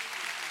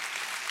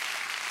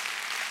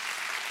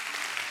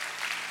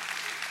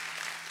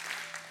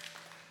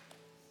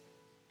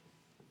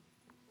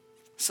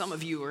 Some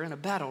of you are in a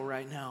battle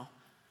right now.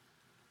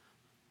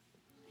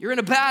 You're in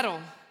a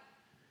battle,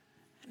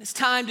 and it's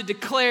time to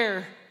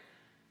declare,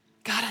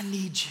 God, I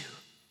need you.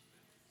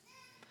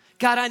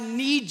 God, I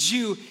need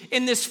you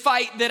in this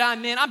fight that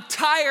I'm in. I'm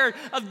tired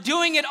of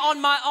doing it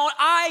on my own.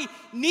 I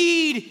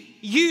need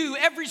you.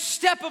 Every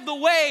step of the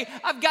way,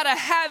 I've got to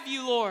have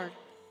you, Lord.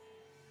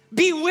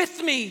 Be with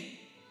me.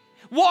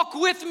 Walk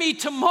with me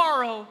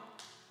tomorrow.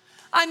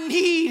 I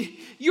need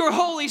your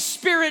Holy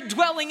Spirit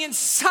dwelling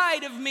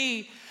inside of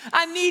me.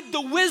 I need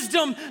the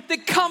wisdom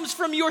that comes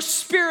from your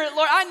Spirit,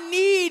 Lord. I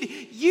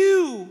need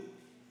you.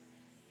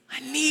 I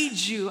need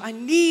you. I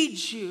need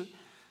you.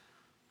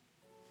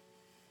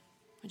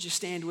 Would you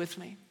stand with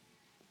me?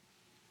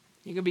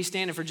 You're going to be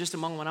standing for just a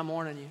moment when I'm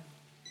warning you.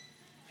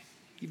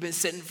 You've been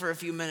sitting for a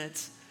few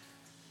minutes.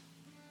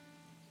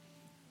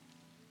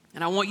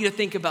 And I want you to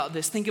think about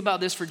this. Think about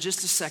this for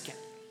just a second.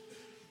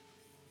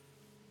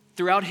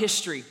 Throughout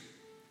history,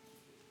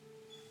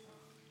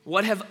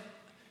 what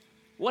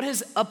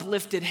has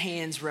uplifted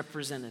hands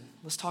represented?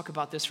 Let's talk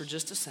about this for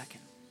just a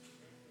second.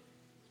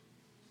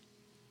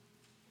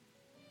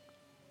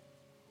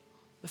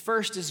 The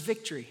first is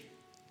victory.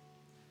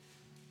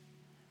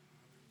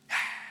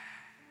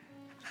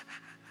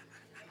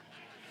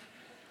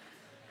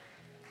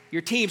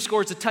 Your team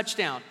scores a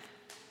touchdown.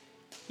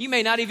 You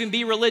may not even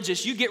be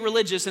religious. You get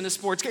religious in a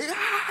sports game.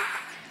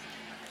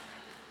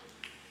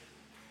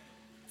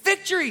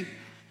 Victory.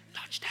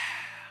 Touchdown.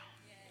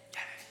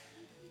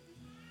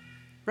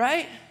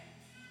 Right?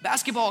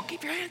 Basketball,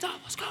 keep your hands up,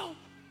 let's go.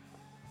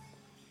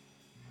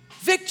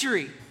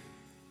 Victory.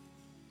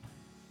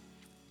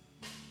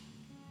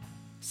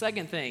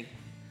 Second thing,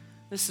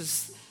 this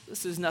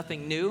This is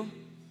nothing new.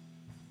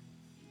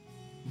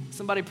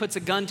 Somebody puts a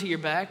gun to your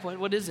back.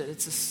 What is it?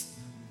 It's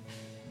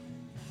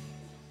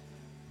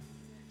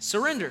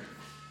surrender.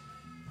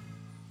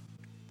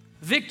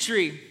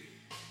 Victory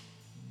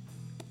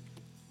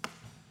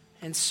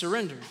and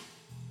surrender.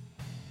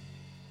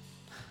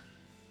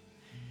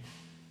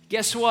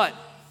 Guess what?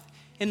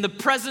 In the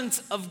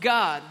presence of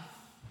God,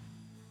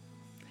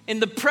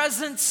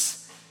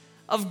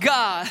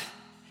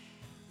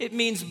 it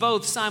means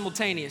both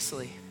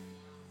simultaneously.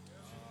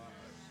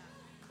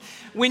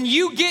 When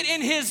you get in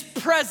His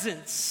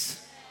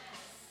presence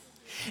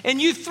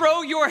and you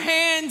throw your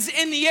hands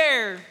in the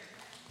air,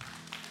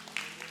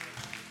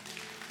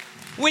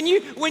 when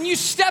you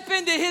step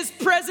into His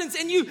presence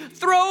and you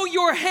throw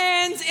your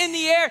hands in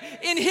the air,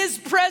 in His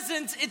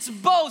presence, it's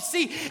both.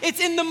 See, it's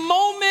in the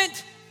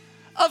moment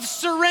of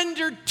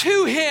surrender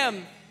to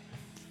Him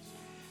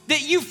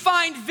that you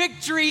find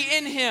victory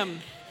in Him.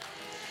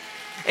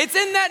 It's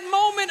in that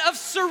moment of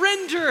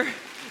surrender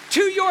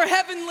to your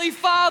Heavenly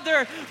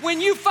Father when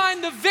you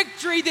find the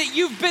victory that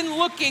you've been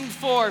looking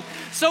for.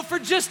 So for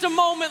just a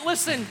moment,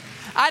 listen,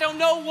 I don't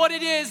know what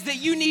it is that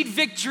you need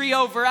victory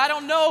over. I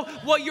don't know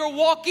what you're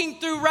walking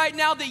through right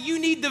now that you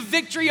need the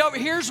victory over.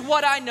 Here's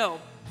what I know.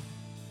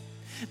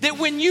 That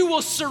when you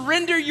will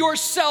surrender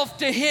yourself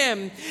to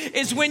Him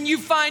is when you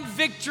find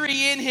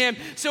victory in Him.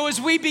 So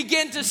as we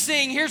begin to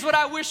sing, here's what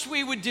I wish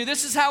we would do.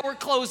 This is how we're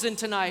closing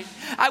tonight.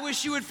 I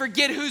wish you would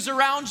forget who's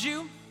around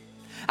you.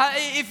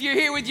 If you're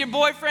here with your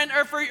boyfriend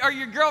or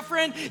your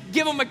girlfriend,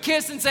 give them a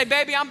kiss and say,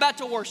 baby, I'm about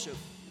to worship.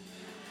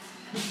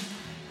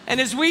 And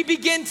as we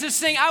begin to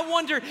sing, I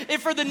wonder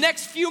if for the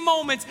next few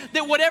moments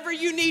that whatever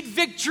you need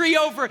victory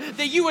over,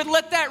 that you would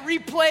let that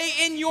replay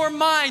in your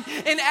mind.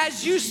 And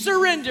as you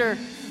surrender,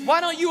 why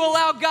don't you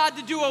allow God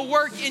to do a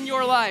work in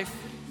your life?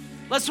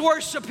 Let's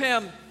worship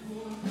Him.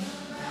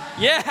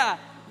 Yeah.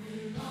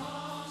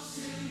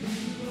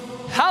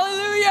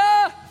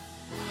 Hallelujah.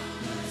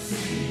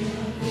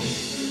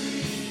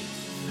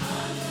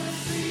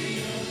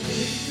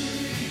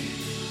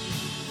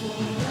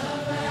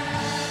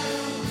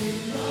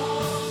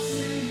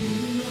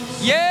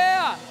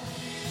 Yeah.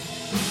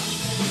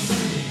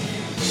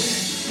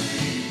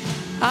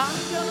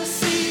 I'm gonna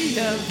see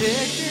a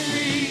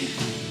victory,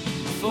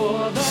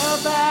 for the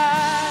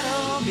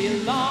battle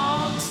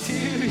belongs to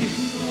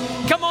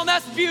you. Come on,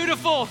 that's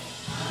beautiful.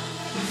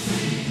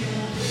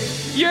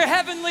 Your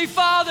Heavenly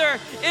Father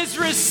is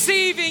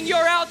receiving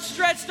your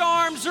outstretched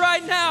arms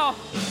right now.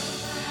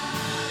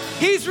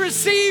 He's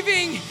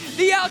receiving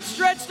the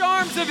outstretched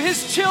arms of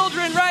His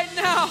children right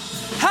now.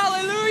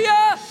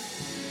 Hallelujah.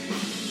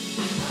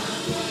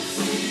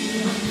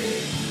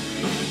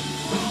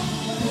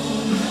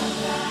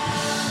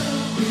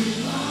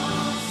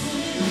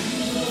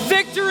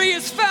 Victory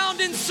is found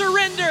in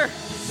surrender.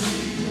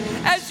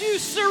 As you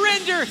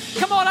surrender,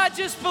 come on, I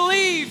just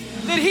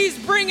believe that He's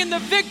bringing the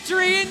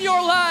victory in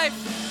your life.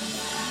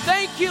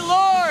 Thank you,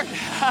 Lord.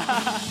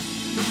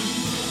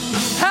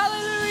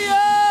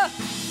 Hallelujah.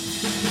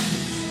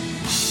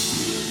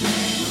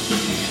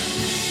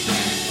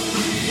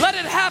 Let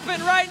it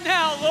happen right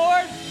now,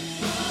 Lord.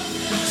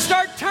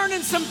 Start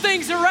turning some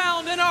things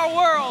around in our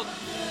world.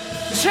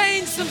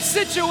 Change some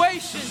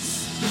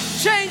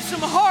situations. Change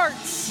some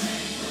hearts.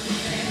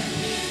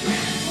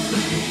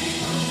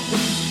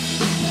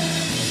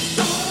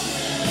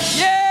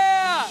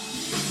 Yeah!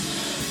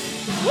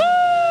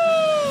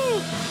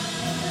 Woo!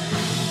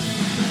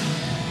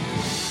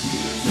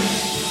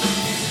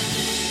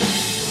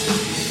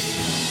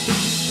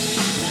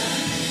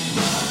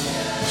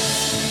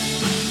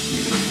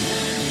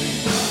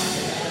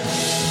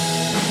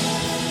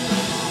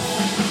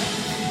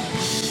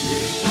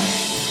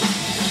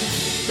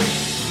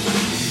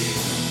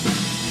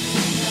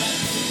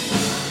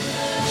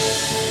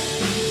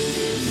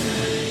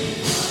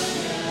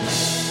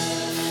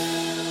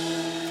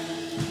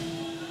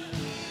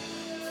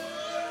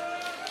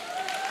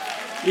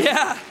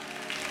 Yeah.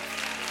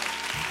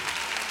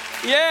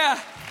 Yeah.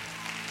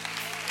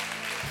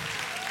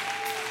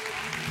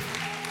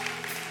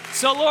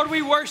 So, Lord,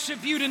 we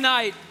worship You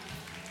tonight.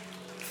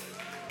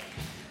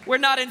 We're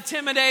not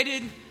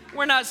intimidated.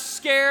 We're not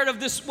scared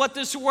of what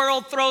this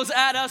world throws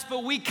at us,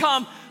 but we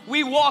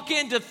walk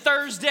into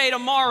Thursday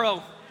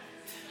tomorrow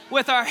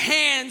with our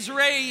hands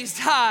raised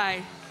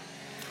high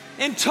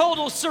in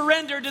total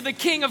surrender to the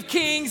King of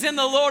Kings and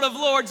the Lord of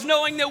Lords,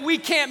 knowing that we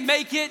can't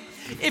make it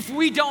if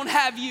we don't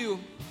have You.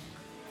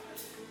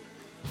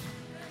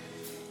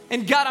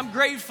 And God, I'm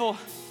grateful.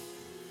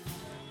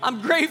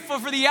 I'm grateful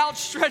for the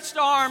outstretched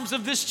arms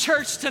of this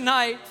church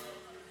tonight.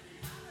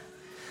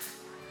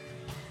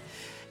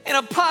 In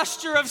a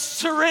posture of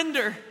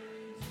surrender.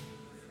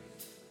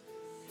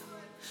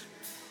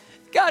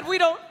 God, we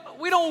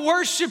don't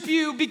worship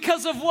You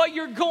because of what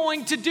You're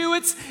going to do.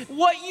 It's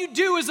what You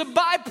do is a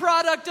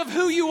byproduct of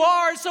who You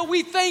are. So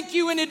we thank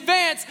You in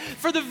advance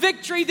for the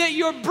victory that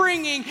You're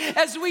bringing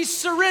as we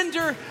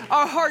surrender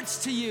our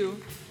hearts to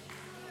You.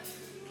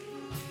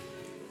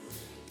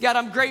 God,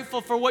 I'm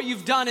grateful for what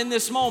You've done in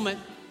this moment.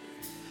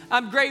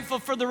 I'm grateful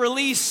for the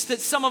release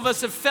that some of us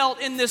have felt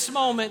in this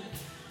moment.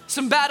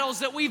 Some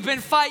battles that we've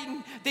been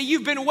fighting, that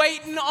you've been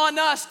waiting on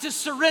us to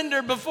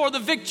surrender before the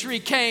victory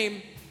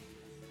came.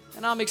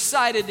 And I'm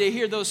excited to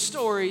hear those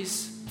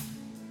stories.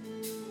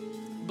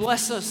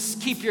 Bless us,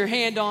 keep your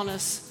hand on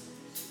us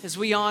as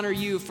we honor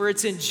you, for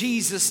it's in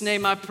Jesus'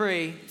 name I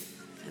pray.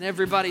 And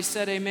everybody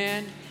said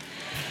amen.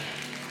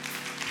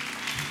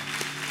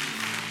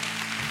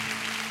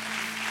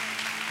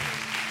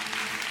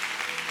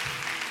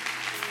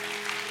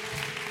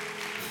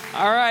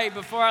 All right,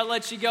 before I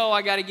let you go,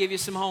 I got to give you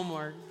some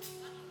homework.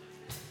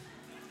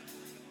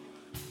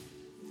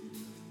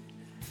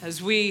 As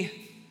we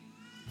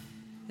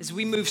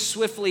move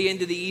swiftly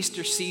into the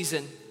Easter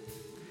season,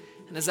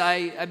 and as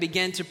I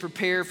began to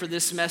prepare for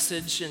this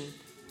message and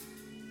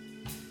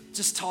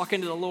just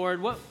talking to the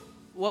Lord, what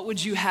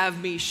would you have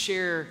me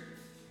share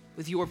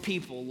with your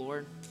people,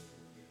 Lord?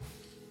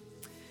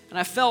 And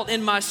I felt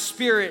in my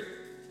spirit,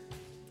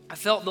 I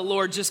felt the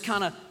Lord just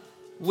kind of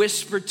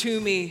whisper to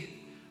me,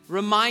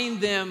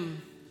 remind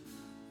them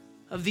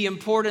of the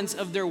importance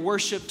of their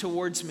worship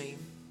towards me.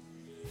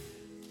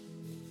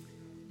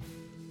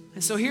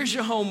 And so here's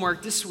your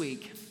homework this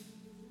week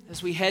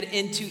as we head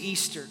into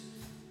Easter,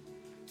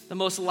 the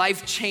most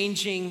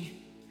life-changing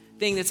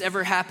thing that's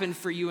ever happened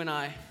for you and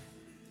I.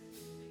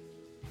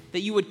 That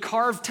you would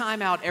carve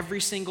time out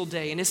every single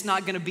day, and it's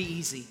not going to be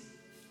easy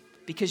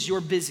because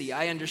you're busy,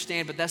 I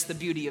understand, but that's the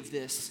beauty of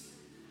this.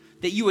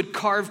 That you would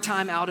carve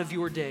time out of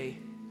your day.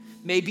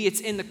 Maybe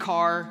it's in the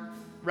car,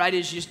 right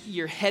as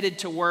you're headed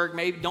to work.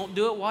 Maybe don't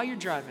do it while you're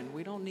driving.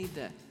 We don't need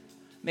that.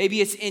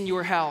 Maybe it's in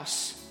your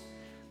house,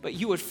 but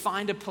you would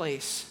find a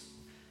place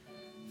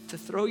to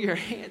throw your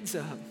hands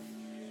up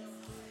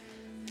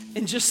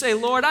and just say,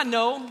 Lord, I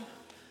know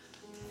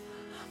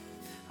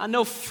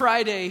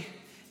Friday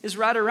is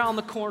right around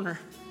the corner.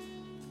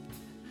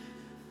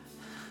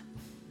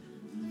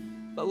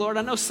 But Lord,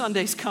 I know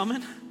Sunday's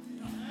coming.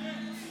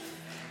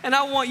 And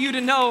I want you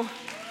to know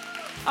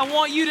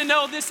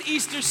this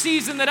Easter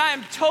season that I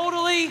am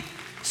totally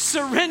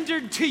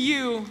surrendered to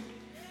you.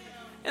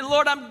 And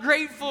Lord, I'm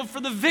grateful for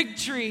the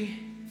victory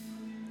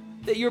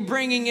that you're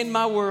bringing in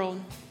my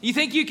world. You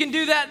think you can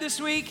do that this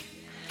week?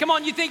 Come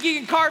on, you think you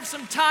can carve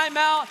some time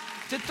out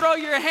to throw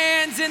your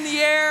hands in the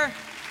air?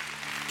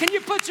 Can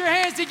you put your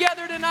hands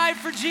together tonight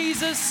for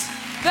Jesus?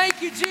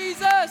 Thank you,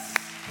 Jesus.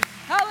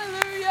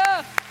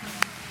 Hallelujah.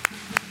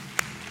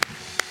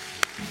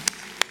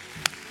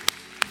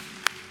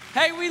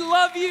 Hey, we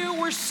love you.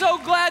 We're so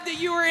glad that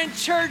you were in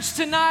church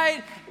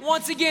tonight.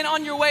 Once again,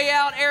 on your way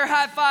out, air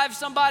high five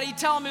somebody.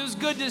 Tell them it was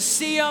good to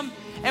see them.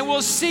 And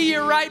we'll see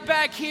you right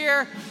back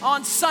here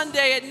on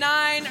Sunday at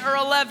 9 or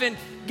 11.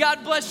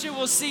 God bless you.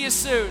 We'll see you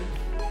soon.